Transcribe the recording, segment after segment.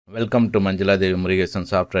Welcome to Manjula Devi Murugesen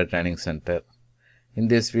Software Training Center. In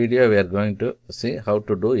this video, we are going to see how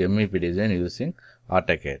to do MEP design using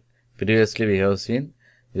AutoCAD. Previously, we have seen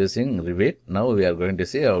using Revit. Now, we are going to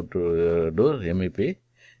see how to do MEP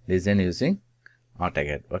design using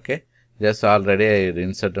AutoCAD. Okay. Just already I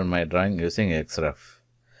inserted my drawing using XREF.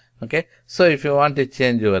 Okay. So, if you want to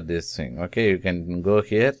change your this thing, okay, you can go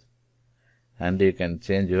here and you can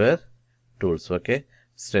change your tools. Okay.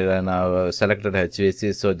 So now selected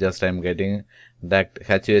HVAC, so just I am getting that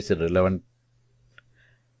HVAC relevant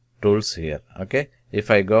tools here. Okay.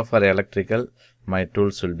 If I go for electrical, my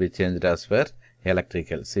tools will be changed as per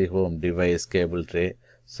electrical. See, home, device, cable tray.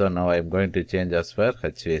 So now I am going to change as per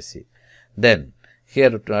HVAC. Then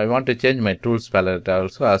here I want to change my tools palette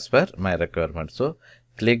also as per my requirement. So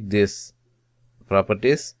click this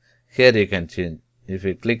properties. Here you can change. If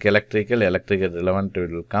you click electrical relevant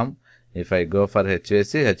will come. If I go for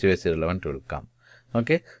HVAC relevant will come.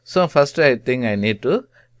 Okay. So first I think I need to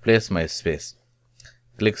place my space.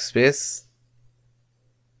 Click space.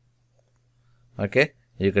 Okay.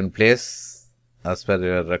 You can place as per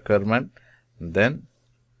your requirement. Then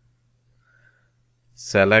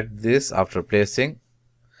select this after placing.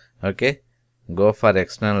 Okay. Go for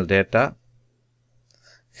external data.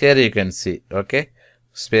 Here you can see. Okay.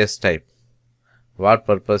 Space type. What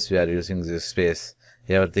purpose we are using this space.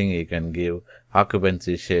 Everything you can give.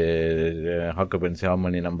 Occupancy share, occupancy, how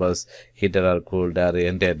many numbers, heater or cooled or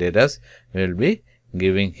entire data we will be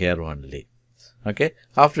giving here only. Okay.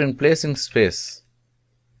 After in placing space,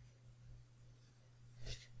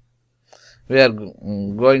 we are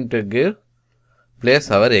going to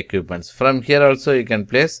place our equipments. From here also you can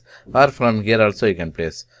place, or from here also you can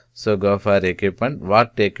place. So go for equipment.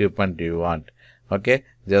 What equipment do you want? Okay.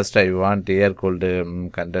 Just I want air cooled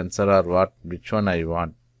condenser or what, which one I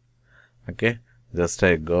want. Okay. Just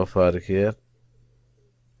I go for here.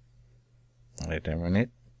 Wait a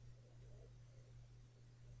minute.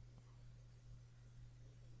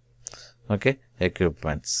 Okay.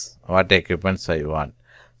 Equipments. What equipments I want.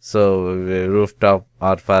 So rooftop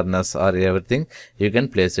or furnace or everything, you can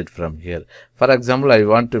place it from here. For example, I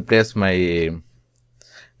want to place my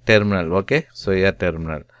terminal. Okay. So here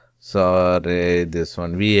terminal. So this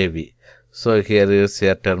one VAV. So here is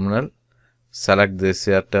your terminal. Select this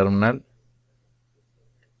your terminal.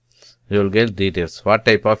 You will get details. What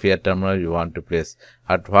type of air terminal you want to place,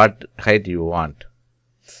 at what height you want,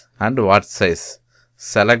 and what size.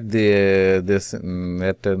 Select the this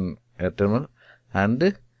air terminal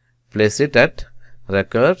and place it at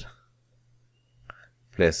required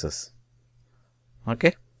places.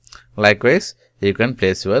 Okay. Likewise, you can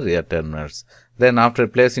place your air terminals. Then after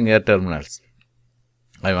placing air terminals,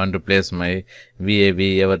 I want to place my VAV,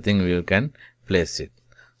 everything you can place it.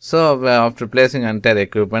 So after placing entire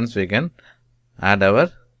equipments, we can add our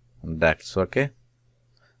ducts. Okay.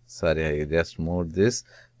 Sorry, I just moved this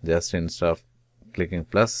just instead of clicking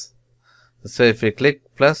plus. So if you click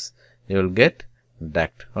plus, you will get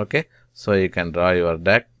duct. Okay. So you can draw your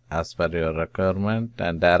duct as per your requirement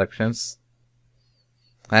and directions.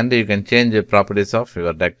 And you can change the properties of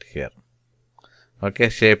your duct here. Okay,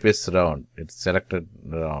 shape is round. It's selected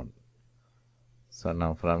round. So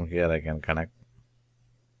now from here I can connect.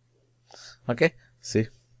 Okay, see,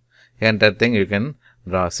 entire thing you can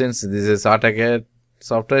draw. Since this is AutoCAD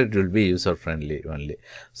software, it will be user friendly only.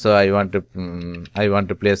 So I want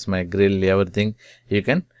to place my grill, everything. You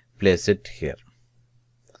can place it here.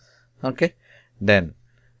 Okay, then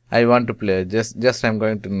I want to play just I'm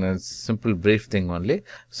going to simple brief thing only.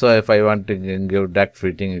 So if I want to give duct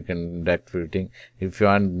fitting, you can duct fitting. If you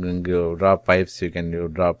want to give draw pipes, you can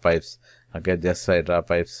give draw pipes. Okay, just I draw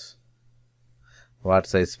pipes. What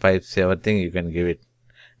size pipes, everything you can give it.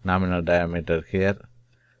 Nominal diameter here.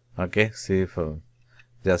 Okay, see, for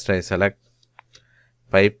just I select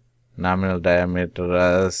pipe, nominal diameter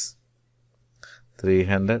as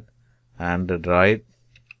 300 and draw it.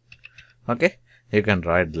 Okay. You can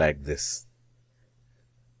draw it like this.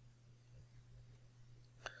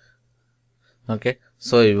 Okay.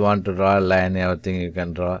 So if you want to draw a line, everything you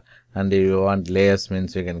can draw. And if you want layers,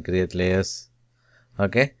 means you can create layers.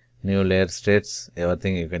 Okay. New layer states,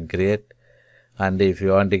 everything you can create. And if you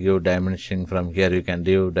want to give dimensioning from here, you can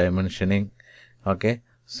do dimensioning. Okay.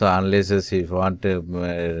 So analysis, if you want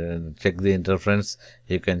to check the interference,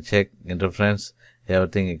 you can check interference.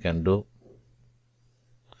 Everything you can do.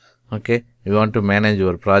 Okay, you want to manage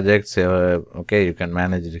your projects. Okay, you can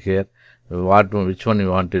manage it here. Which one you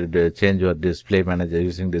want to change your display manager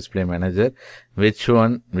using display manager? Which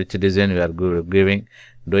design you are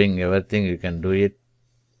doing everything you can do it.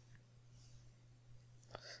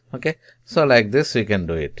 Okay, so like this we can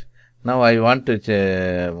do it. Now I want to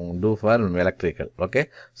do for electrical. Okay,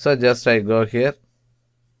 so just I go here,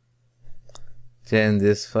 change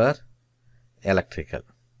this for electrical.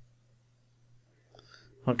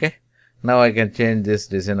 Okay, now I can change this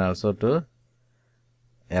design also to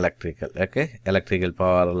electrical. Okay, electrical,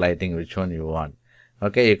 power, lighting, which one you want.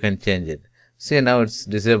 Okay, you can change it. See, now it's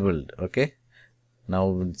disabled. Okay,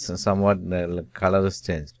 now it's somewhat the color is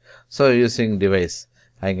changed. So using device,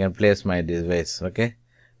 I can place my device. Okay,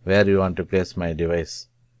 where you want to place my device.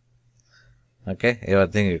 Okay,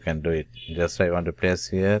 everything you can do it. Just I want to place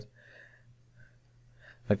here.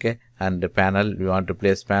 Okay, and the panel, you want to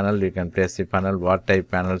place panel, you can place the panel. What type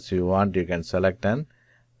panels you want, you can select and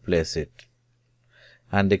place it.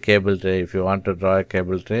 And the cable tray, if you want to draw a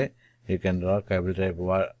cable tray, you can draw cable tray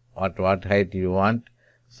what height you want,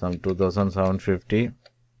 some 2750.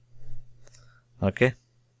 Okay,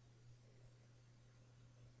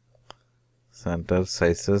 center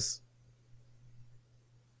sizes.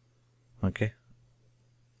 Okay,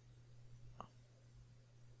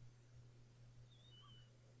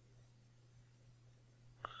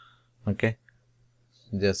 okay,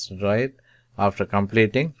 just draw it. After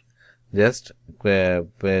completing, just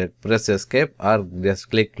press escape or just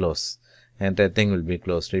click close. Entire thing will be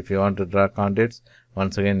closed. If you want to draw contents,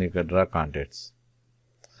 once again you can draw contents.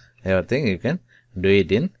 Everything you can do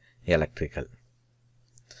it in electrical.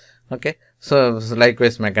 Okay, so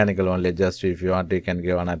likewise mechanical only. Just if you want, you can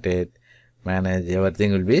give annotate, manage,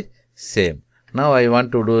 everything will be same. Now I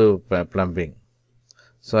want to do plumbing,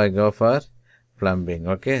 so I go for plumbing.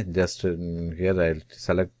 Okay, just here I will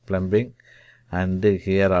select plumbing, and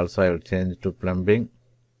here also I will change to plumbing,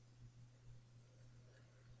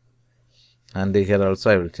 and here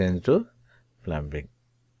also I will change to plumbing.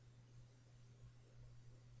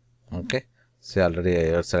 Okay, see, already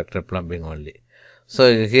I have selected plumbing only.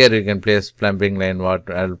 So here you can place plumbing line,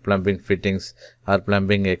 plumbing fittings or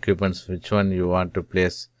plumbing equipments, which one you want to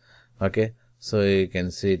place. Okay, so you can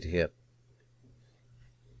see it here.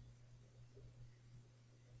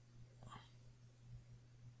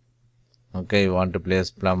 Okay, you want to place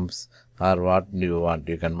plumps or what you want,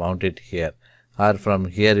 you can mount it here, or from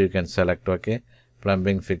here you can select. Okay,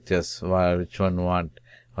 plumbing fixtures, which one you want.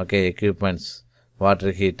 Okay, equipments,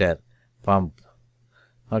 water heater, pump.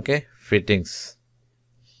 Okay, fittings,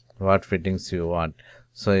 what fittings you want.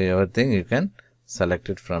 So everything you can select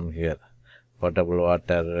it from here. Potable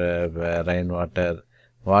water, rainwater,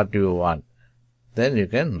 what you want. Then you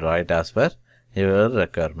can draw it as per your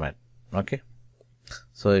requirement. Okay,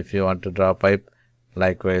 so if you want to draw pipe,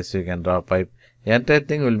 likewise you can draw pipe. Entire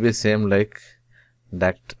thing will be same like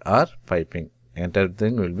duct or piping. Entire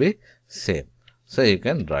thing will be same. So you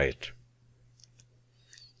can draw it.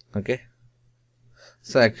 Okay,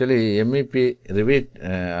 so actually MEP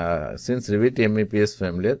Revit, since Revit MEP is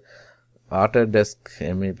familiar, Autodesk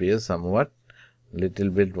MEP is somewhat little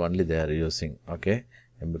bit only they are using. Okay,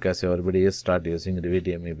 because everybody is start using Revit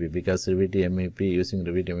MEP, because Revit MEP, using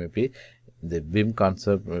Revit MEP, the BIM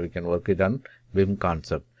concept, we can work it on BIM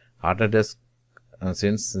concept. Autodesk,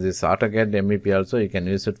 since this AutoCAD MEP also you can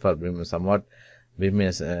use it for BIM, somewhat BIM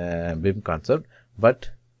is BIM concept, but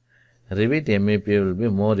Revit MEP will be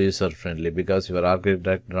more user friendly because your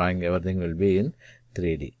architect drawing everything will be in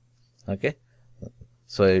 3D. Okay,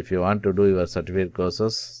 so if you want to do your certificate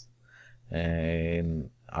courses in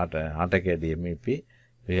AutoCAD MEP,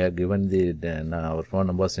 we have given our phone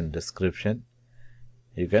numbers in description.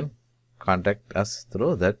 You can contact us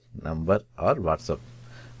through that number or WhatsApp,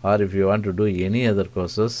 or if you want to do any other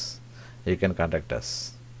courses, you can contact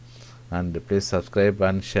us. And please subscribe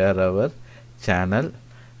and share our channel,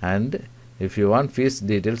 and if you want fees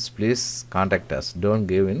details, please contact us. Don't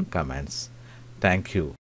give in comments. Thank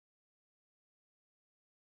you.